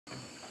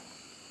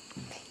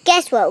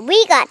Guess what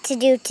we got to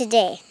do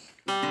today?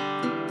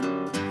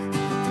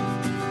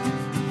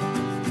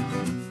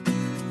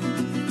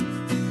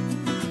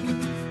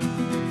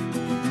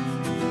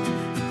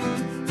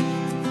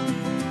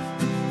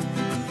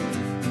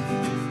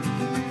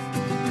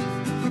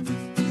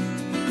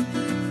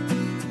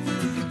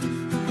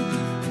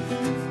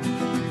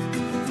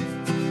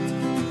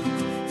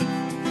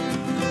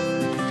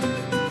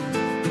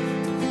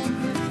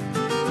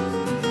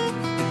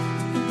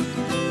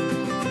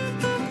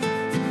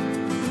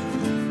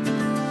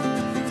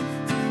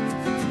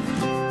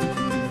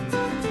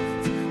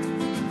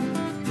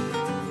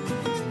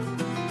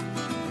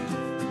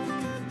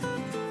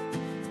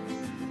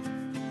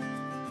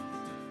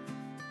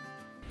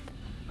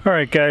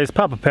 Alright guys,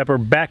 Papa Pepper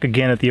back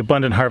again at the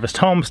Abundant Harvest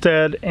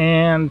Homestead,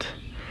 and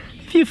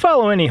if you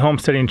follow any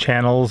homesteading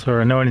channels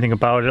or know anything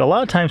about it, a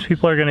lot of times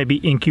people are going to be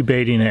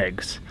incubating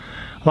eggs.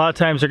 A lot of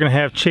times they're going to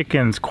have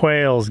chickens,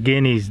 quails,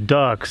 guineas,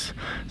 ducks,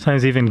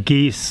 sometimes even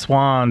geese,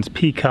 swans,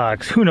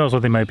 peacocks, who knows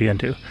what they might be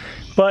into.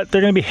 But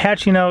they're going to be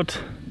hatching out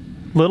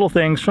little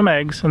things from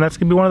eggs, and that's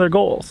going to be one of their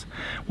goals.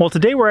 Well,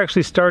 today we're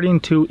actually starting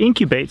to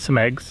incubate some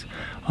eggs.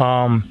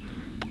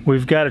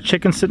 We've got a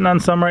chicken sitting on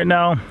some right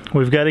now.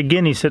 We've got a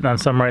guinea sitting on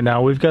some right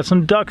now. We've got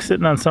some ducks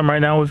sitting on some right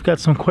now. We've got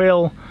some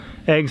quail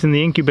eggs in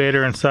the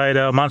incubator inside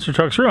Monster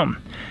Truck's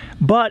room.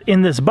 But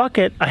in this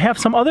bucket, I have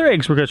some other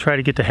eggs we're going to try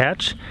to get to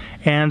hatch,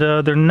 and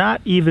they're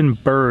not even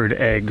bird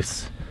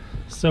eggs.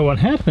 So what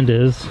happened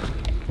is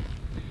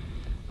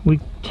we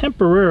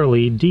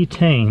temporarily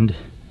detained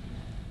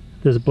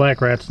this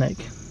black rat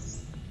snake.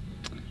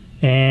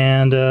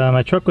 And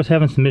my truck was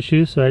having some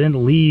issues, so I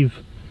didn't leave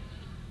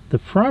the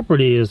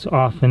property as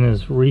often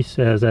as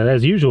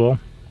as usual.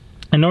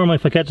 And normally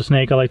if I catch a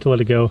snake, I like to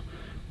let it go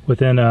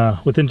within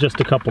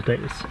just a couple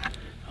days.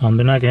 They're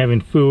not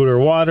having food or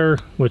water,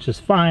 which is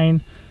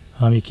fine.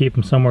 You keep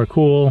them somewhere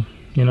cool,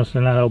 you know, so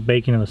they're not out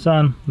baking in the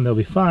sun, and they'll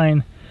be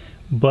fine.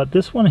 But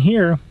this one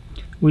here,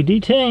 we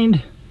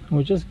detained.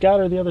 We just got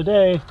her the other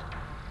day,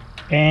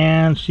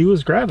 and she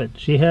was gravid.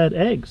 She had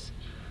eggs.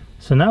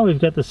 So now we've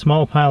got this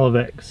small pile of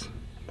eggs.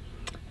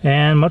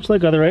 And much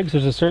like other eggs,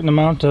 there's a certain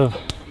amount of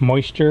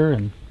moisture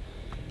and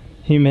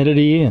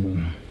humidity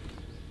and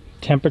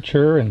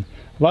temperature and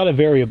a lot of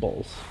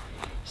variables.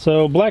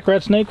 So black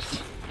rat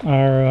snakes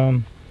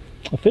are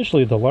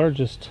officially the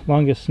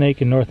longest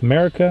snake in North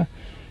America.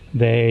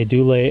 They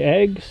do lay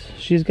eggs.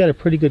 She's got a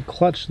pretty good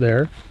clutch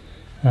there.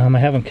 I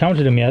haven't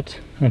counted them yet,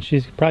 and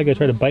she's probably gonna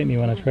try to bite me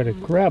when I try to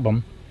grab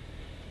them.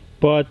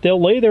 But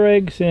they'll lay their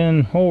eggs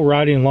in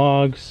rotting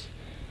logs,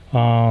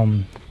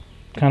 kind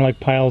of like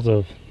piles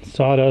of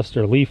sawdust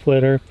or leaf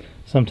litter,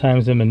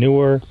 sometimes in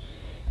manure,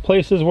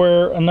 places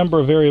where a number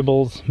of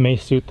variables may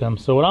suit them.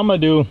 So what I'm going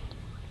to do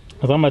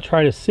is I'm going to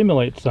try to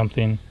simulate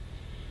something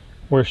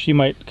where she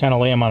might kind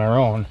of lay them on her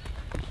own.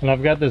 And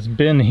I've got this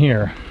bin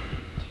here.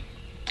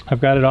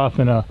 I've got it off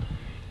in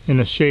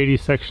a shady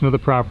section of the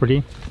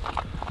property.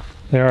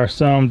 There are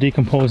some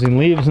decomposing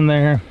leaves in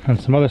there and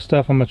some other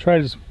stuff. I'm going to try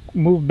to just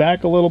move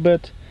back a little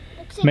bit,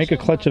 make a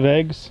clutch of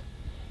eggs,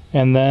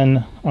 and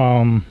then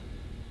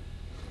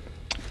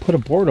put a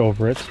board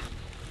over it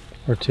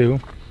or two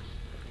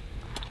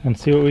and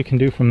see what we can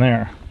do from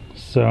there.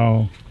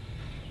 So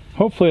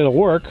hopefully it'll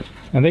work,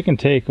 and they can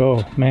take,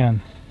 oh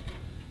man,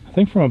 I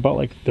think from about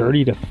like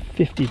 30 to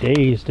 50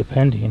 days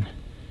depending,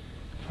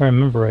 if I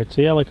remember right.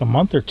 So yeah, like a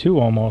month or two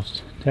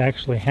almost to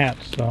actually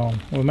hatch. So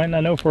we might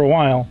not know for a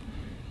while,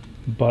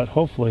 but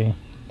hopefully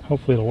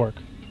it'll work.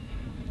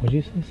 Would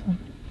you say something?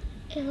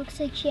 It looks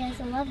like she has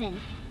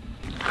 11.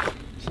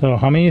 So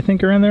how many you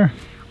think are in there?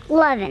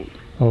 11.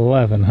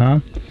 11, huh?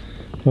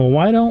 Well,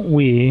 why don't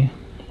we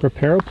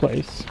prepare a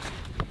place?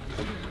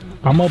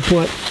 I'm gonna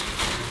put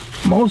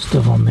most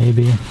of them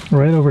maybe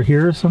right over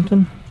here or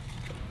something,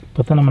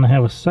 but then I'm gonna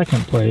have a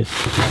second place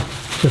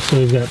just so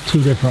we've got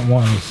two different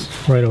ones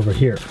right over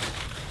here.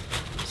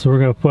 So we're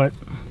gonna put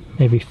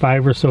maybe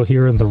 5 or so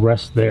here and the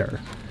rest there.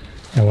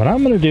 And what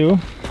I'm gonna do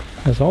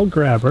is I'll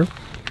grab her.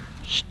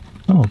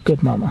 Oh,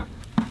 good mama.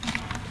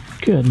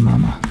 Good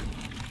mama.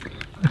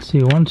 Let's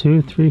see, 1,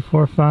 2, 3,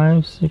 4,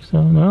 5, 6,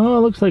 7. Oh,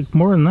 it looks like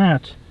more than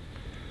that.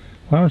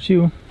 Why don't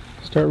you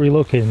start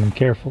relocating them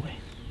carefully?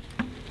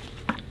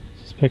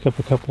 Just pick up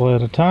a couple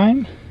at a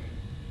time.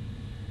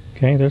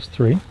 Okay, there's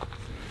 3. So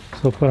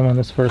we'll put them on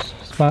this first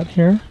spot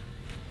here.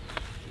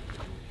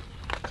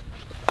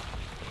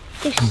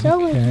 They're so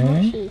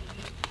mushy.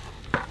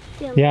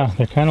 Yeah,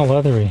 they're kind of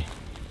leathery.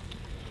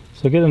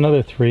 So get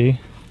another 3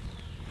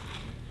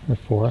 or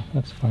 4.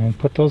 That's fine.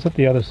 Put those at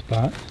the other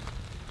spot.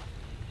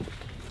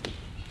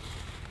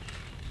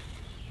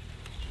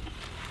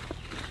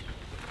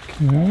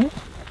 Okay.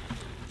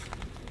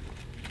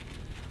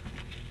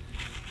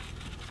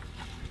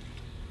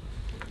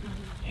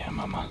 Yeah,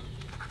 mama.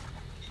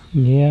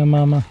 Yeah,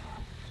 mama.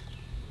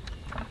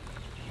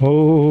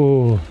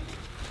 Oh,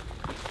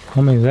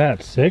 how many is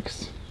that?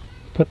 6?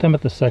 Put them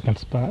at the second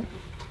spot.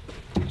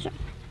 Sure.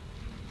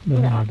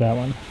 Then that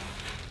one.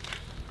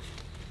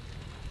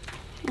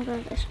 I'll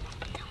go this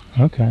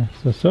one. Okay,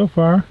 so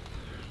far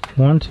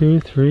 1, 2,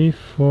 3,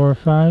 4,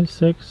 5,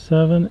 6,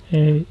 7,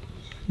 8,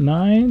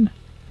 9,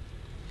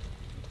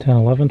 10,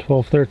 11,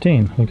 12,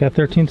 13. We've got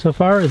 13 so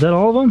far. Is that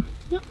all of them?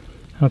 Yep.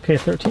 Okay,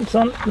 13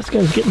 son. This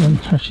guy's getting in,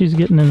 or she's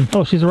getting in.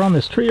 Oh, she's around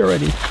this tree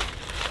already.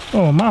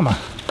 Oh, mama.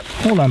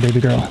 Hold on, baby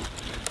girl.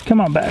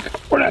 Come on back.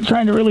 We're not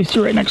trying to release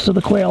you right next to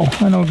the quail.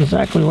 I know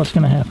exactly what's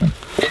going to happen.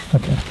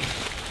 Okay.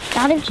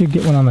 Got him. You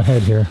get one on the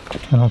head here,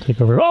 and I'll take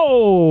over.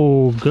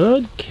 Oh,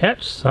 good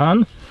catch,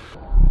 son.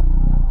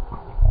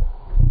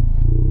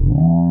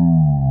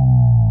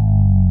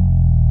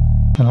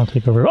 And I'll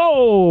take over.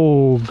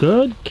 Oh,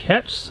 good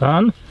catch,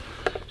 son.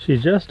 She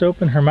just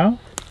opened her mouth,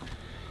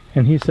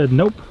 and he said,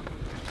 nope.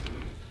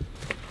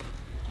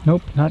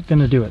 Nope, not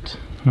gonna do it.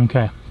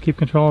 Okay, keep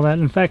control of that.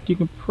 In fact, you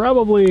can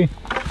probably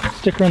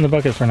stick her in the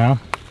bucket for now,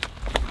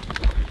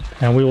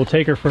 and we will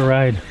take her for a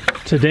ride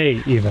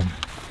today, even.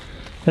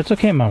 That's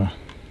okay, Mama.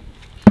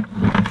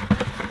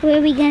 Where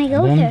are we gonna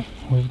go with her?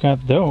 We've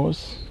got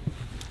those.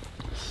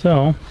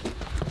 So,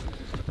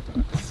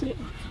 let's see.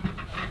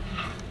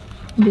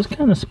 I'll just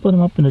kind of split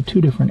them up into two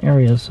different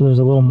areas so there's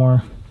a little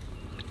more,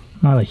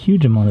 not a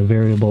huge amount of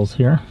variables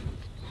here.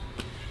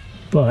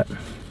 But,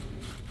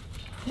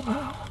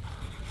 wow.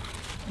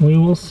 We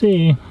will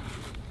see.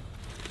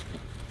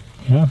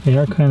 Yeah, they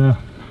are kind of...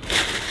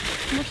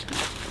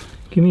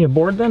 Give me a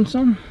board then,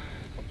 son.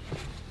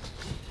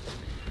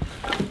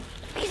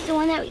 He's the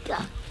one that we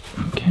got.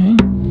 Okay.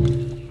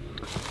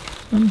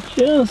 I'm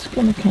just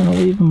going to kind of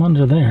leave them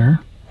under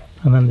there.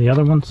 And then the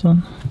other one,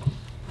 son.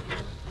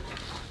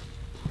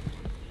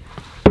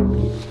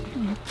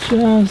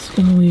 Just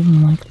going to leave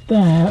them like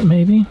that,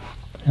 maybe.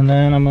 And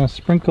then I'm going to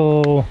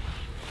sprinkle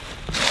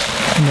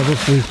some of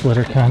this leaf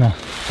litter kind of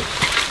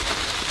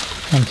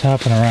on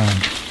top and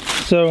around.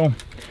 So,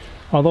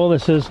 although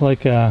this is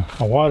like a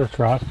water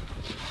trough,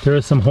 there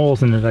is some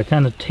holes in it. I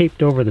kind of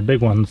taped over the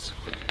big ones.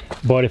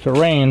 But if it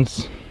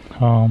rains,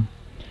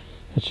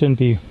 it shouldn't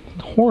be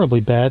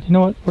horribly bad. You know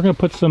what? We're going to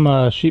put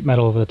some sheet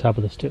metal over the top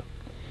of this too.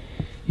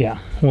 Yeah,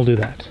 we'll do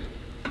that.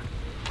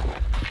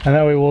 And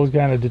that way we'll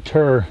kind of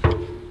deter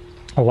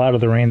a lot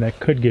of the rain that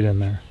could get in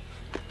there.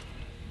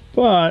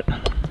 But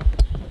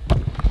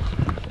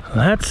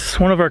that's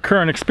one of our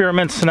current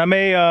experiments, and I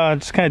may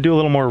just kind of do a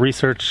little more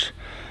research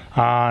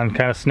on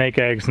kind of snake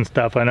eggs and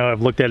stuff. I know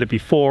I've looked at it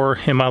before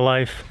in my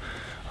life.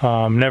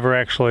 Never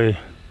actually...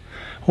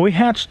 Well, we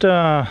hatched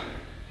ones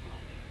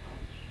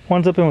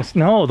up in...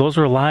 No, those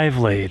were live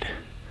laid.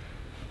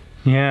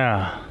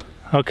 Yeah,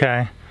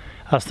 okay.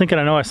 I was thinking,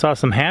 I know I saw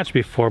some hatch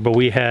before, but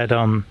we had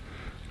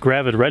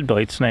gravid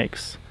red-bellied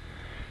snakes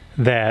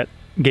that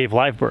gave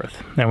live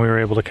birth, and we were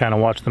able to kind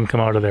of watch them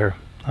come out of their,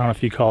 I don't know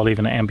if you call it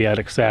even an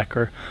amniotic sac,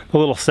 or the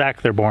little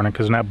sac they're born in,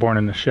 because they're not born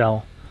in the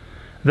shell.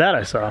 That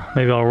I saw.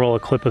 Maybe I'll roll a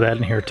clip of that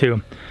in here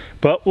too.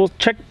 But we'll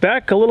check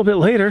back a little bit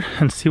later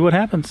and see what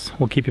happens.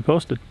 We'll keep you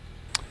posted.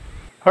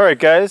 Alright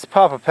guys,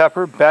 Papa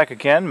Pepper back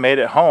again, made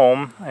it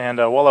home, and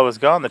while I was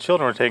gone the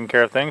children were taking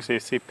care of things, so you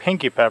see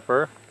Pinky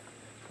Pepper.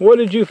 What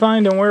did you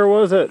find and where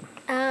was it?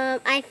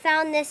 I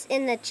found this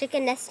in the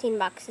chicken nesting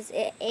boxes.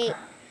 It ate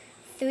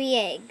 3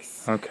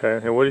 eggs. Okay,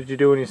 and what did you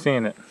do when you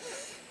seen it?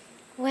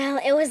 Well,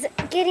 it was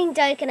getting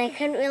dark and I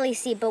couldn't really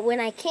see, but when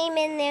I came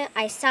in there,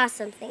 I saw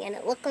something and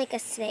it looked like a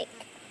snake.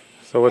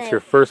 So what's your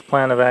first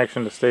plan of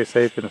action to stay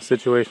safe in a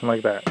situation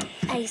like that?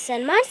 I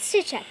said,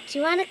 Monster Truck, do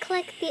you want to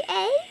collect the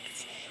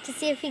eggs? To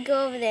see if you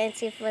go over there and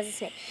see if it was a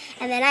snake.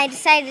 And then I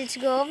decided to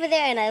go over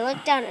there and I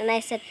looked down and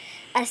I said,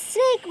 a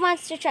snake,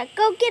 Monster Truck,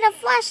 go get a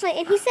flashlight.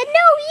 And he said, no,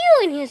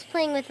 you. And he was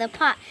playing with the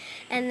pot.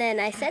 And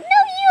then I said, no,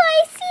 you,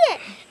 I see it.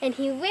 And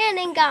he ran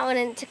and got one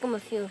and it took him a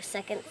few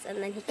seconds.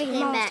 And then he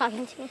came back.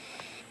 Talking to me.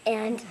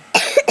 And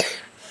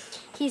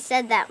he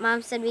said that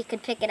Mom said we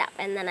could pick it up.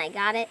 And then I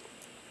got it.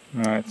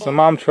 Alright, so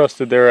Mom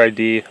trusted their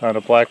ID on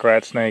a black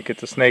rat snake.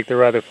 It's a snake they're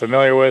rather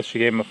familiar with. She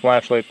gave him a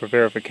flashlight for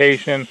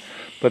verification.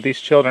 But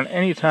these children,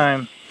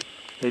 anytime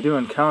they do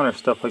encounter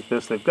stuff like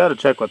this, they've got to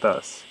check with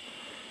us.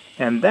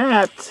 And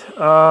that,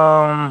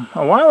 a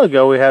while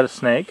ago we had a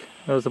snake.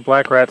 It was a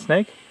black rat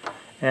snake.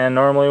 And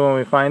normally when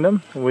we find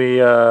them,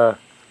 we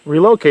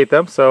relocate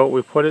them. So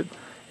we put it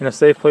in a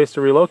safe place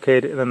to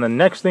relocate it. And then the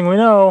next thing we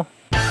know...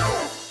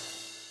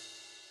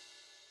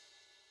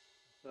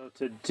 So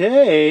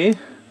today,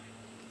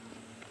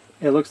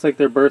 it looks like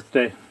their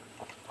birthday.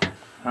 I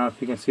don't know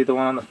if you can see the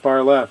one on the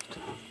far left.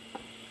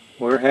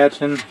 We're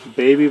hatching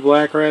baby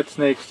black rat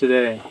snakes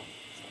today.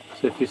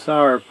 So if you saw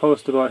our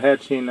post about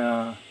hatching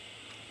the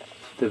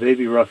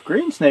baby rough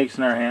green snakes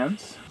in our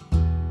hands.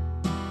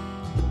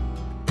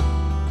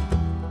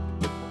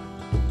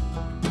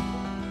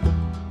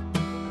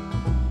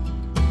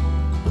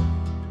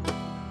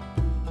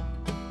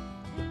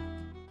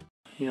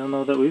 You'll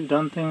know that we've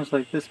done things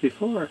like this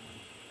before.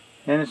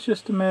 And it's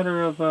just a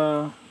matter of,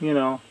 you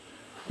know,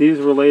 these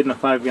were laid in a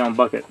 5-gallon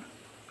bucket.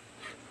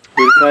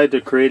 We decided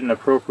to create an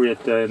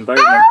appropriate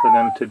environment for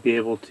them to be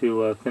able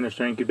to finish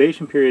their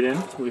incubation period in.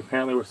 We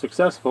apparently were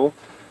successful.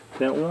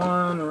 That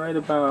one right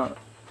about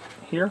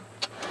here,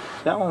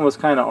 that one was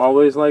kind of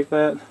always like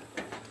that.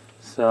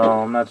 So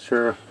I'm not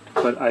sure,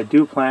 but I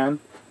do plan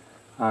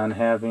on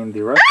having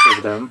the rest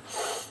of them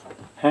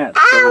hatch.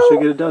 So we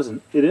should get a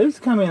dozen. It is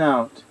coming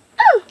out.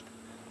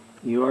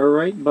 You are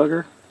right,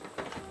 bugger.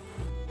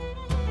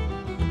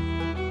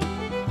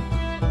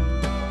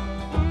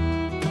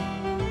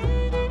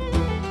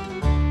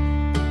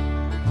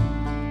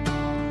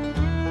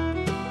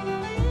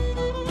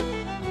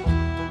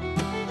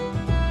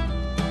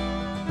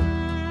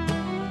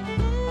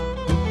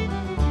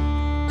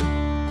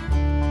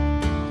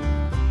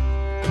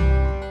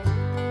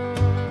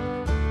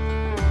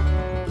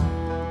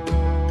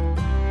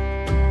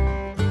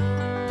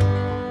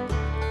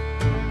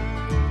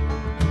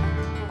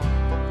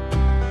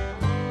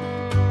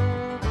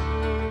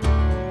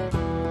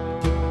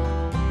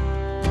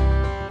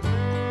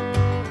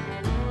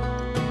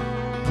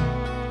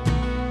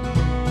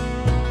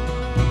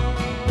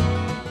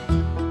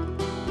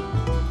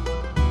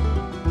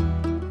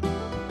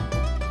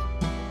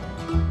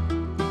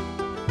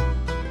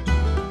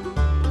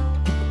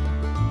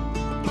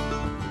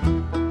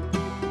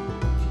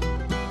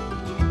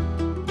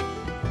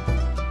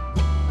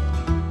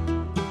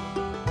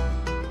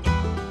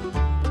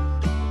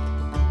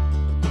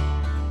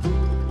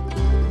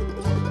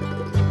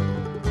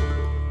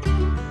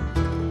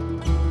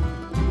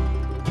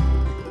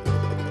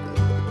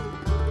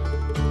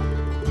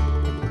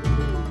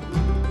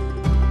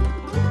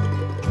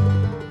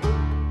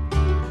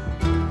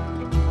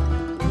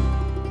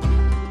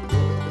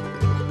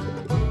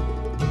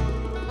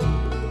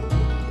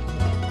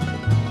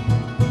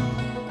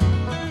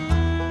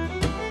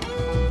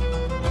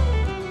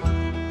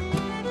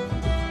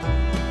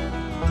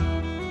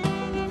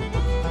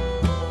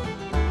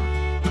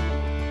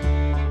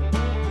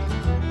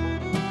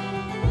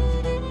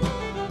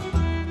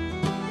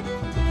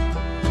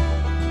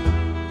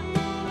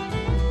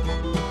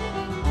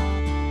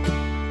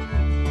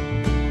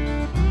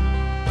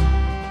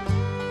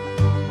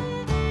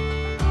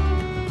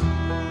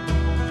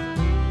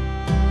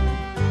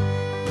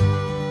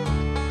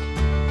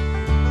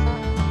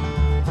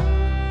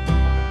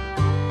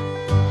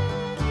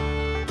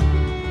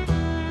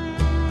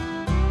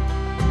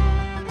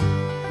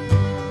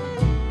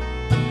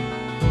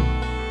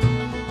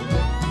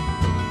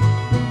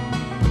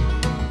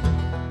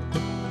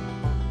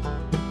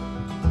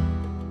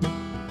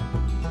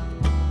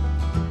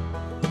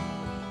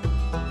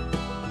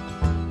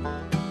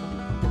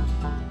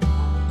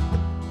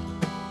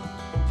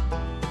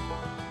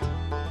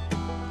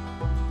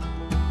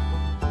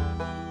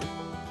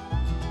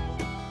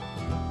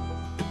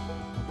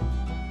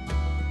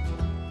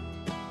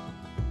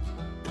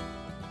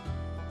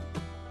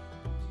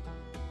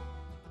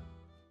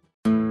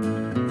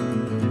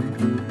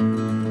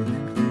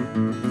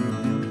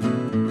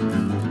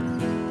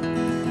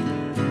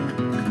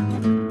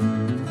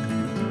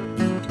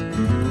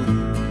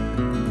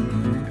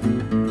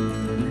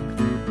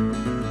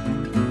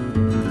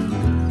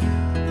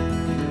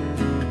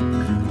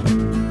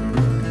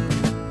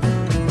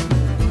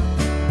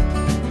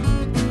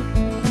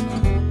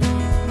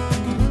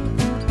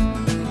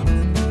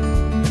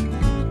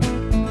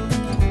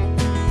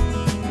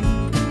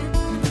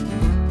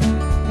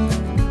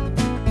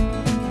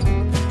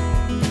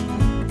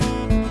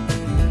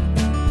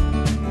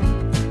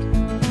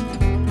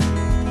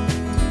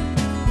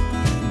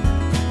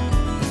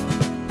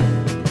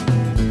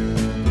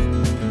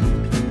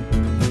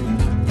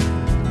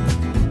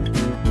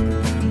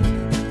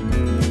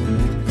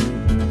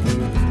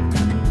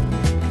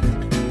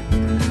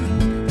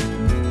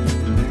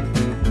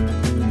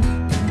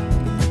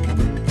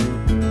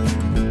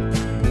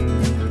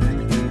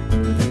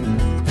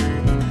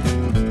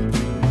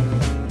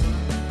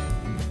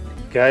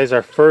 Guys,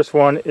 our first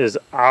one is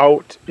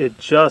out. It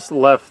just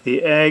left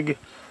the egg.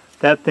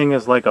 That thing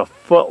is like a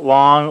foot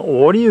long.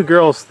 What do you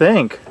girls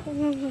think?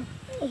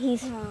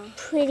 He's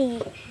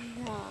pretty.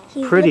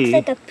 He pretty.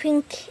 looks like a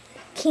pink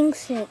king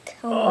snake.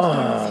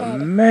 Oh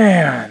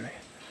man,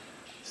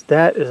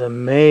 that is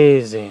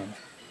amazing.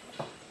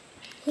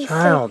 He's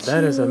Child, so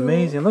that is cute.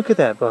 amazing. Look at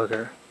that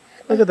bugger.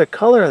 Look at the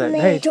color of that.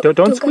 Hey,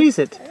 don't squeeze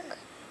it.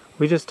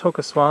 We just took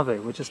a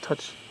suave. We just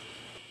touched.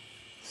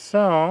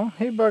 So,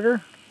 hey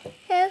bugger.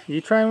 Huh?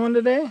 You trying one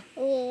today?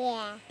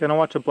 Yeah. Gonna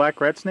watch a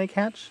black red snake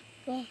hatch?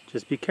 Yeah.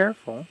 Just be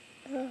careful.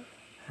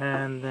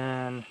 And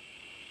then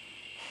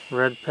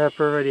red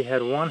pepper already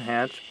had one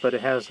hatch, but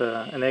it has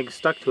an egg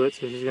stuck to it,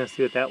 so she's gonna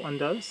see what that one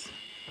does.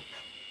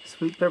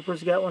 Sweet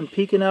pepper's got one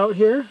peeking out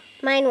here.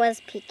 Mine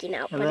was peeking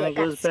out, And but then it it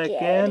goes got back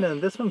scared. in,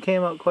 and this one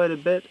came out quite a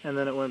bit, and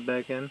then it went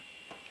back in.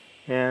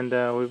 And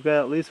we've got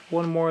at least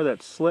one more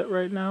that's slit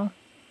right now.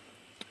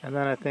 And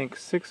then I think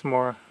 6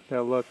 more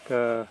that look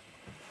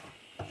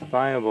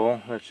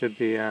viable. That should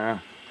be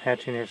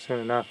hatching here soon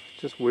enough.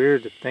 Just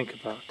weird to think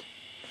about.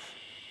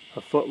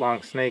 A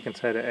foot-long snake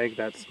inside an egg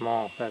that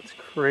small. That's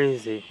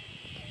crazy.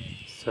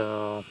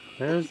 So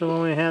there's the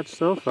one we hatched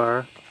so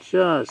far.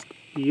 Just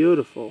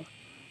beautiful.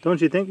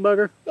 Don't you think,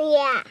 bugger?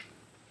 Yeah.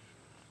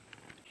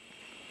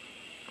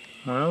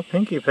 Well,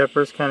 Pinky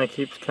Peppers kind of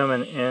keeps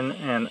coming in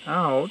and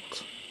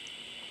out.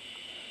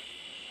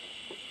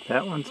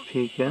 That one's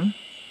peeking.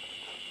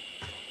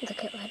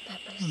 Look at red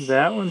peppers.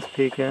 That one's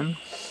peeking.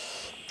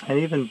 And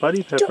even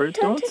Buddy Pepper.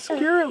 Don't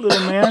scare it,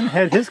 little man.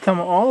 Had his come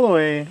all the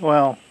way,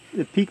 well,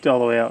 it peeked all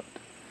the way out.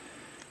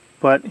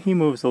 But he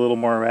moves a little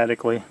more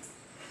erratically.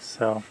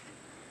 So,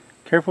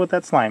 careful with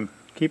that slime.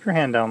 Keep your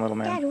hand down, little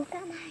man. Dad, look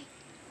at mine.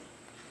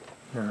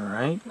 You're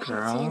right,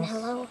 girl. Saying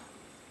hello.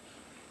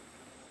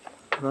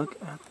 Look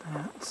at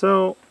that.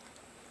 So,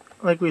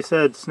 like we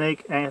said,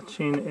 snake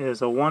hatching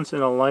is a once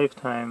in a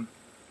lifetime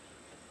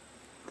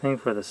thing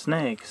for the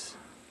snakes.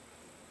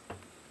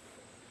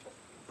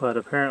 But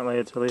apparently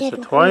it's at least a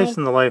twice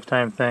in the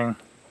lifetime thing.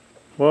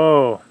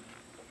 Whoa.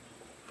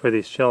 For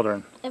these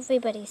children.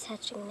 Everybody's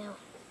hatching now.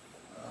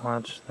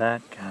 Watch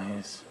that,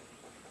 guys.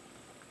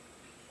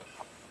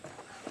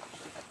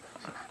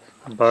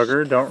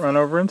 Bugger, don't run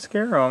over and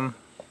scare them.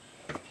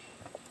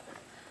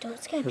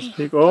 Don't scare me.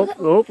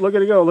 Oh, look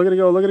at it go, look at it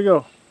go, look at it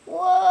go.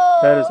 Whoa.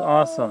 That is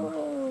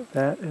awesome.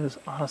 That is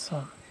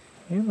awesome.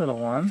 Hey, little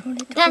one.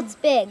 That's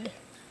big.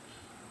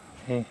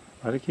 Hey,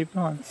 let it keep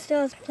going.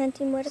 Still has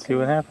plenty more to go. See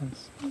what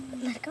happens.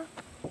 Let it go.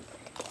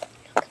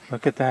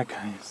 Look at that,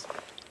 guys.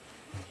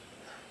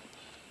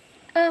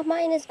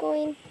 Mine is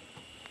going.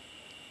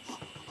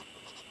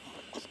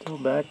 Still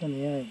back in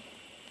the egg.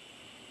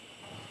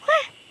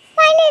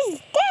 Mine is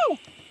dead.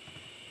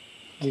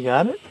 You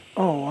got it?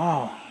 Oh,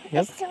 wow.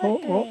 Yep.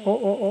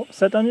 Oh.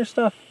 Set down your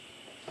stuff.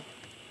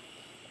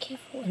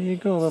 Careful. There you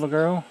go, little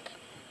girl.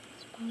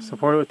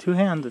 Support it with 2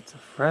 hands. It's a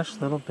fresh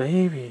little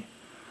baby.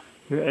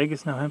 Your egg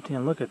is now empty,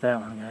 and look at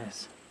that one,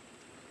 guys.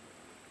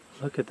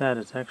 Look at that.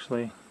 It's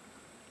actually...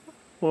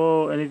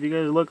 Whoa, and if you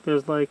guys look,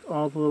 there's like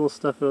all the little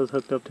stuff it was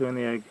hooked up to in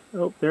the egg.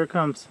 Oh, there it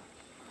comes.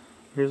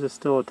 Here's it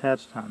still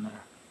attached on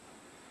there.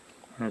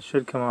 And it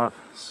should come off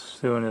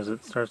soon as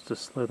it starts to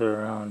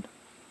slither around.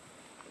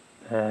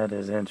 That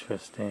is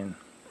interesting.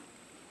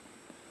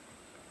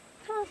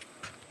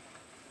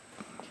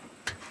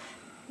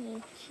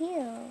 Thank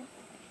you.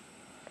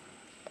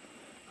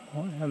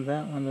 We'll add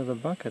that one to the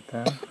bucket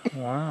then.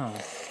 Wow.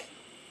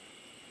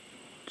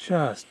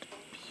 Just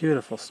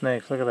beautiful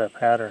snakes. Look at that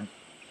pattern.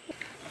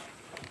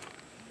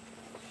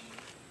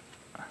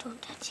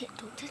 Don't touch it.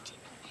 Don't touch it.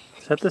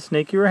 Is that the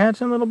snake you were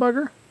hatching, little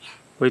bugger?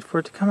 Wait for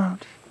it to come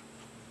out.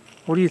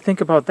 What do you think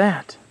about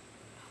that?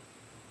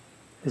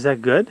 Is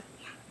that good?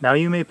 Now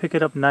you may pick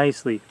it up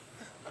nicely.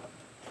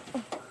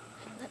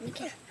 Let me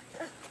get it.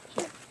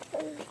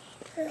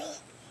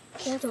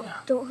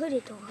 Don't hurt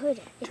it. Don't hurt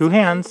it. 2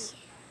 hands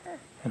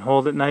and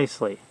hold it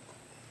nicely.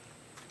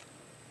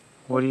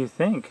 What do you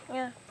think?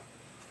 Yeah.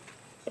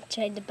 I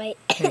tried to bite.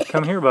 Hey,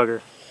 come here,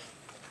 bugger.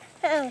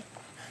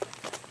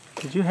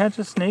 Did you hatch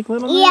a snake,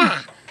 little man?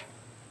 Yeah.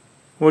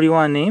 What do you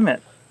want to name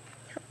it?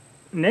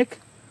 Nick?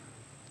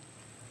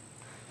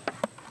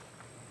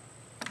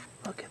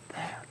 Look at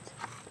that.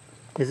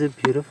 Is it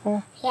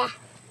beautiful? Yeah.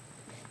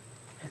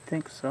 I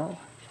think so.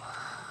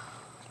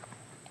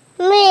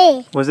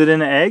 Me. Was it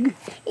in an egg?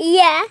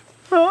 Yeah.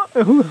 Oh,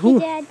 who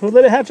Dad.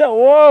 let it hatch out?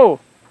 Whoa!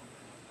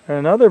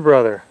 Another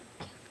brother.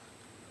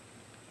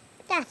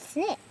 That's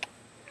Nick.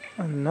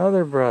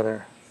 Another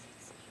brother.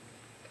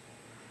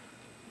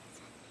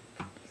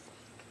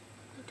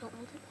 Don't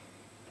hold it.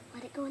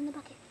 Let it go in the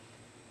bucket.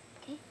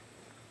 Okay?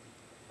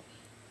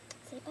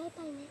 Say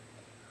bye-bye, Nick.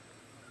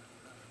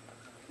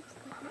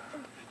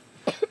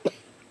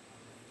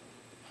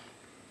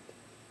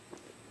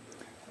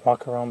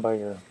 Walk around by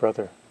your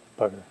brother,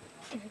 bugger.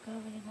 Here we go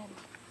over there,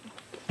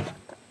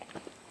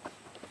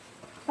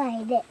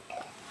 by Nick.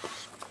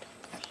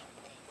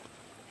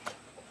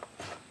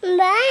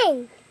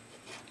 Mine.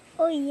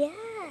 Oh, yeah.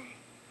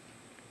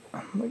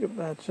 Look at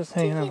that, just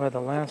hanging on by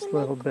the last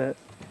little bit.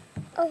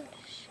 Oh, don't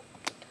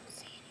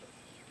say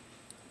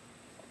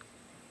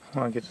I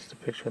want to get just a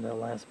picture of that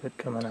last bit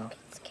coming out.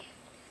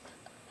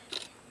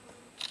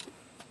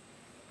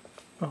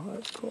 anything. Oh,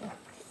 that's cool.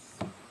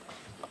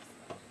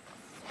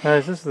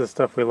 Guys, this is the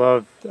stuff we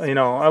love. You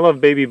know, I love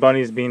baby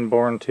bunnies being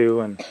born too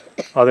and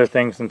other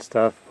things and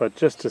stuff, but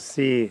just to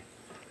see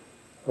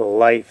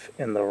life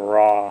in the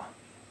raw,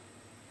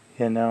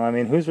 you know, I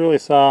mean, who's really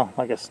saw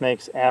like a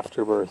snake's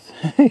afterbirth?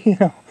 You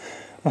know,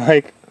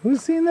 like,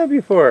 who's seen that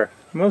before?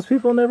 Most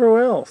people never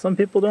will. Some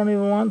people don't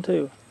even want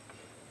to.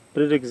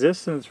 But it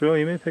exists and it's real.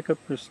 You may pick up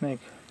your snake.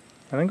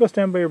 And then go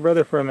stand by your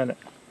brother for a minute.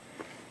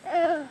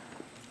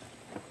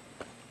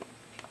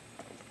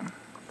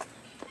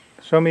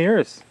 Show me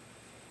yours.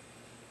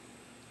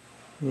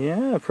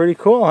 Yeah, pretty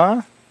cool,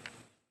 huh?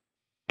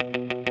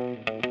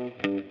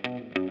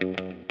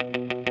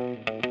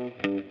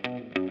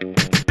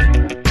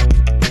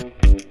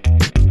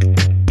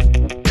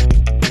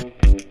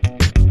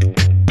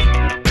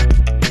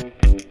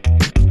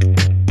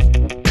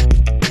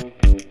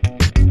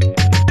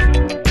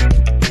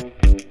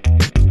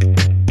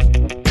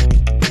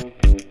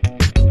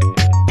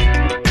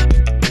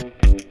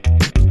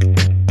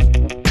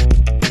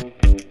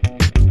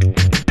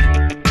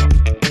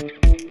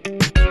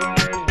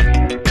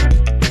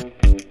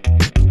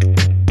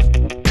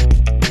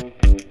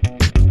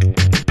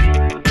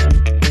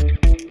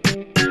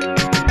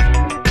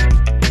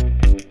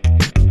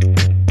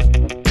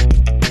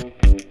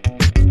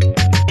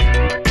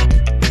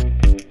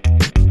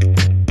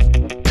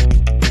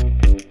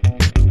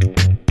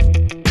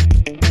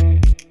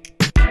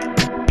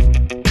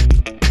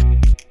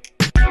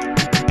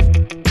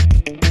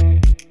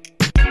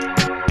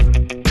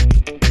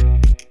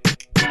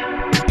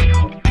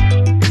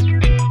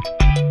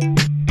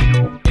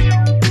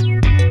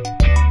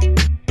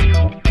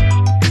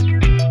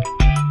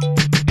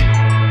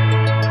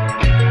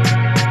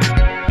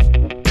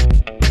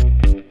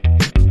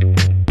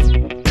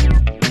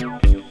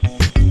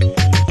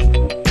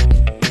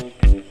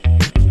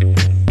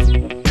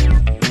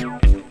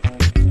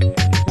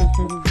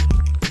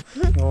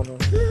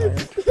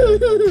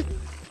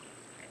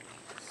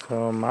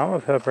 Mama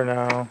Pepper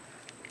now.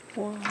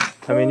 Wow.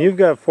 I mean, you've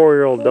got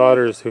 4-year-old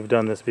daughters who've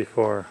done this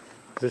before.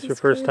 Is this your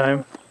first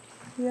time?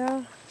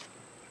 Yeah.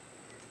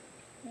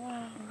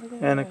 Wow. Look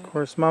at And that. of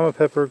course, Mama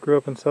Pepper grew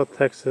up in South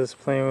Texas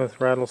playing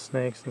with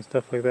rattlesnakes and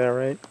stuff like that,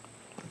 right?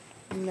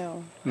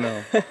 No.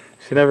 No.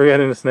 She never got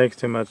into snakes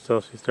too much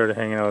till she started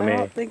hanging out with I me.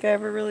 don't think I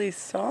ever really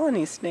saw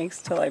any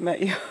snakes till I met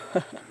you.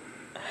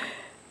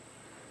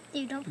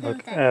 You don't play Look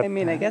with that. at I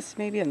mean, I that. guess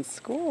maybe in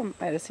school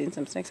I might have seen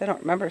some snakes. I don't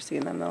remember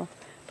seeing them though,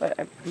 but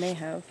I may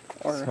have.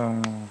 Or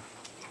So,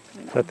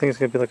 that thing's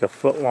gonna be like a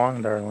foot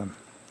long, darling.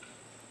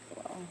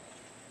 well,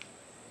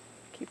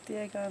 keep the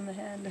egg on the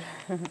hand.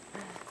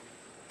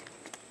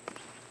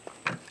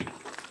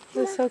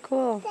 That's so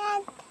cool.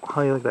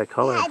 Oh, you like that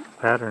color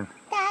pattern.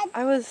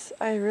 I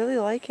really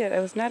like it. I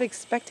was not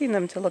expecting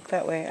them to look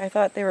that way. I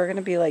thought they were going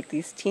to be like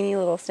these teeny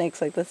little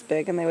snakes like this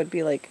big, and they would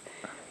be like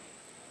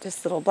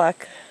just little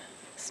black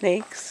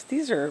snakes.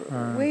 These are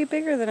way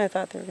bigger than I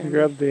thought they were You going to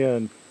grab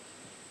the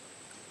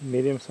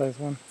medium-sized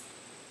one.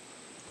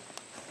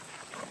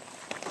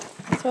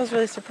 be. So I was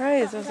really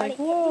surprised. I was like,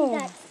 whoa,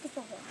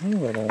 Hey,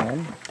 little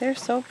one. they're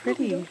so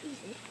pretty.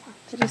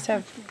 They just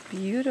have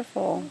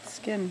beautiful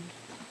skin.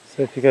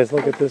 So if you guys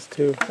look at this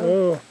too.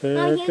 Oh, there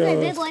Oh, it here's a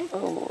big goes. one.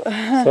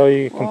 Oh. So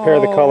you compare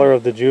the Whoa. color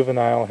of the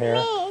juvenile here.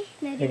 Me.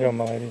 Here you go,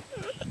 my lady.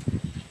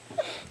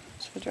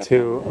 Should drop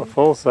To that a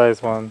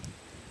full-size one,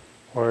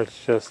 where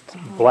it's just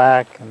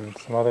black and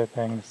some other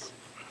things.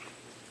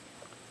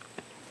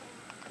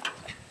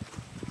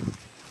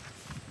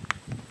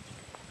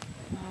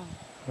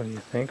 What do you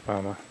think,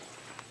 Mama?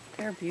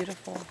 They're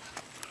beautiful.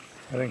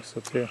 I think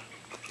so too.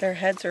 Their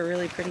heads are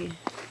really pretty.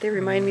 They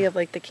remind me of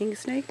like the king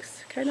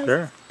snakes, kind of.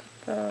 Sure.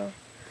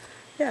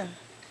 Yeah.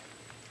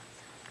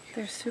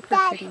 They're super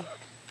pretty.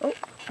 Oh,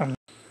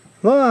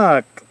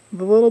 Look,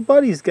 the little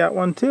buddy's got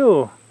one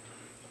too.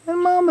 And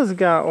Mama's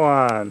got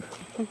one.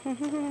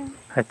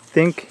 I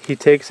think he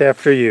takes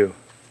after you.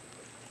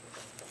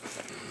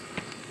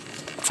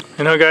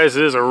 You know, guys,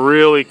 it is a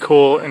really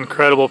cool,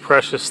 incredible,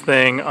 precious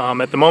thing.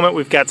 At the moment,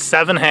 we've got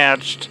 7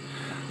 hatched.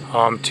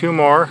 2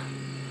 more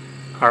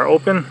are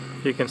open.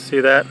 You can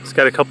see that. It's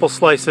got a couple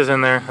slices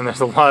in there, and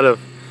there's a lot of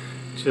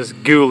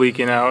just goo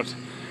leaking out.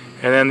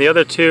 And then the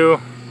other 2,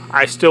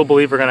 I still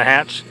believe are going to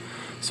hatch.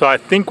 So I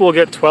think we'll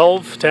get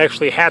 12 to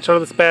actually hatch out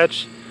of this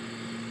batch.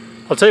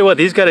 I'll tell you what,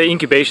 these got an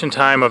incubation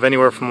time of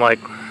anywhere from like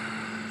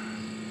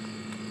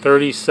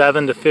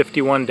 37 to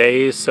 51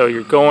 days. So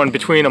you're going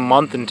between a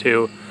month and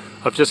 2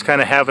 of just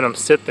kind of having them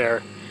sit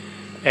there.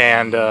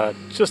 And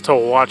just to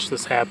watch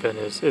this happen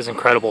is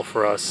incredible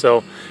for us.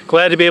 So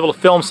glad to be able to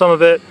film some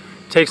of it,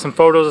 take some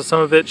photos of some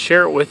of it,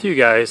 share it with you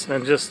guys,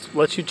 and just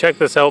let you check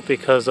this out,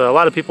 because a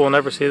lot of people will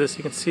never see this.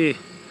 You can see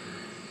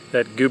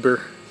that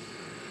goober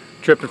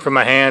dripping from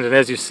my hand, and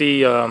as you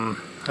see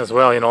as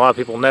well, you know, a lot of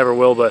people never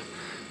will, but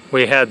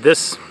we had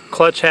this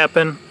clutch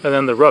happen, and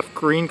then the rough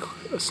green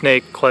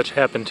snake clutch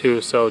happen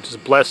too. So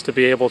just blessed to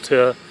be able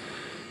to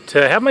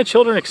have my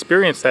children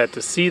experience that,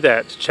 to see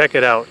that, to check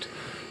it out.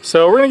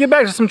 So we're gonna get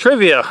back to some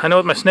trivia. I know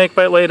with my snake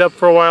bite laid up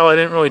for a while, I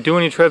didn't really do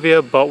any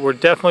trivia, but we're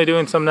definitely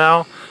doing some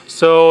now.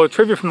 So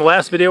trivia from the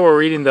last video, where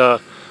we're eating the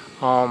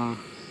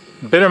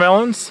bitter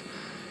melons.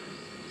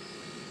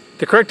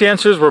 The correct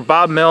answers were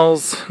Bob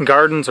Mills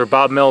Gardens or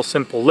Bob Mills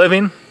Simple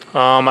Living.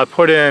 I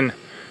put in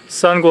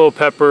sun-glow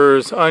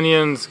peppers,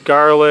 onions,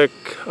 garlic,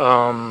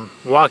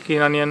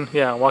 walking onion,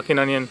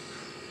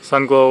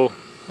 sun-glow,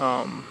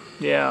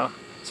 yeah,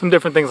 some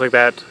different things like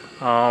that.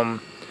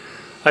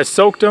 I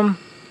soaked them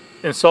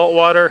in salt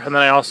water, and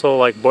then I also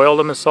like boiled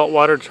them in salt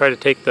water to try to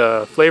take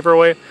the flavor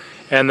away.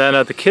 And then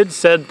the kids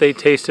said they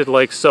tasted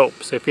like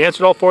soap. So if you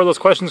answered all 4 of those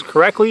questions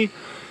correctly,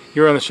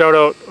 you're in the shout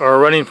out, or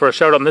running for a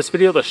shout out in this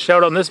video. The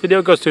shout out in this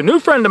video goes to a new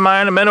friend of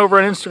mine I met over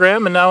on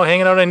Instagram and now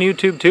hanging out on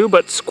YouTube too,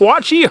 but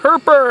Squatchy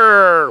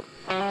Herper.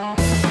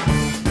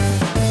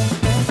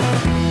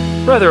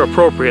 Rather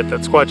appropriate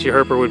that Squatchy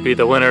Herper would be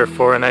the winner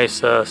for a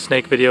nice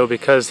snake video,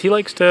 because he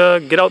likes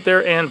to get out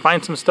there and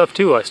find some stuff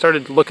too. I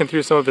started looking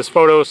through some of his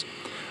photos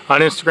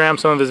on Instagram,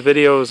 some of his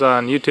videos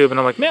on YouTube, and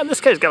I'm like, man,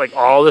 this guy's got like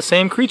all the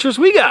same creatures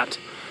we got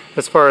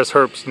as far as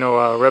herps, you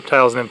know,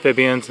 reptiles and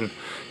amphibians. And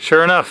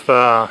sure enough,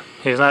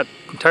 he's not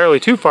entirely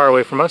too far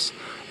away from us,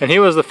 and he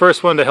was the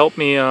first one to help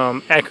me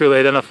accurately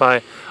identify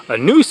a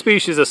new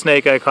species of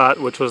snake I caught,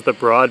 which was the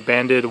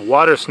broad-banded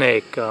water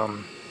snake,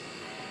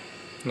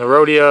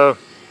 Nerodia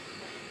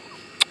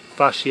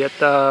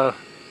fasciata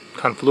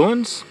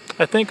confluens,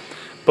 I think.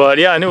 But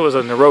yeah, I knew it was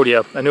a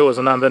Nerodia. I knew it was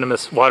a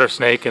non-venomous water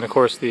snake, and of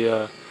course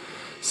the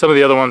some of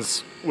the other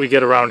ones we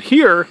get around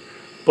here,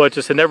 but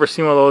just had never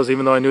seen one of those,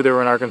 even though I knew they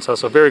were in Arkansas.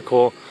 So very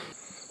cool.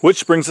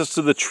 Which brings us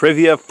to the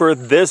trivia for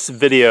this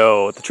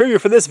video. The trivia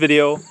for this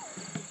video: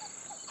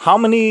 how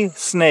many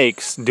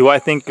snakes do I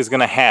think is going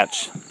to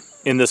hatch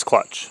in this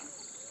clutch?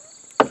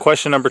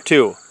 Question number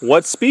 2: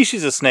 what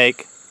species of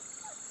snake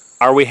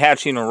are we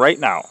hatching right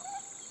now?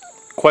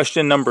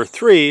 Question number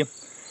 3: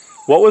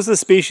 what was the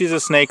species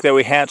of snake that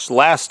we hatched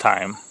last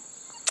time?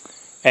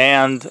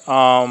 And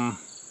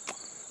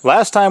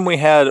last time we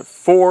had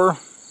 4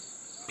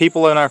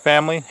 people in our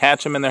family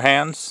hatch them in their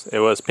hands. It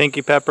was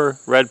Pinky Pepper,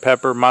 Red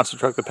Pepper, Monster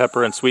Truck the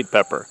Pepper, and Sweet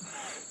Pepper.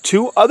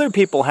 2 other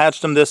people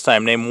hatched them this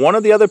time. Name one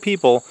of the other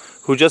people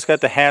who just got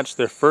to hatch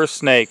their first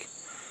snake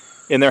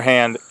in their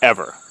hand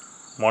ever.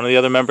 One of the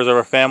other members of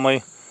our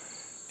family.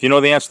 If you know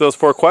the answer to those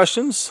 4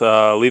 questions,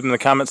 leave them in the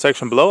comment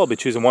section below. I'll be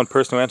choosing one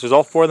person who answers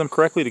all 4 of them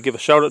correctly to give a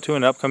shout out to in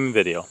an upcoming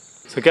video.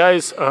 So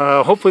guys,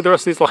 hopefully the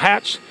rest of these will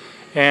hatch,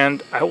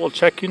 and I will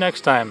check you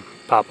next time.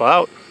 Papa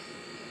out.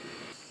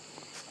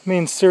 I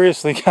mean,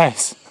 seriously,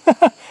 guys.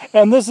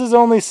 And this is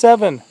only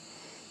 7.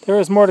 There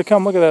is more to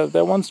come. Look at that.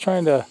 That one's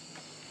trying to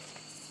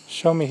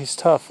show me he's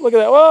tough. Look at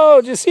that.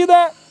 Whoa, did you see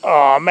that?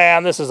 Oh,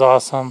 man, this is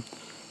awesome.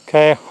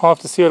 Okay, I'll have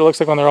to see what it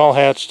looks like when they're all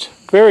hatched.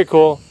 Very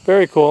cool.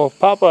 Very cool.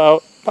 Papa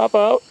out. Papa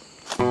out.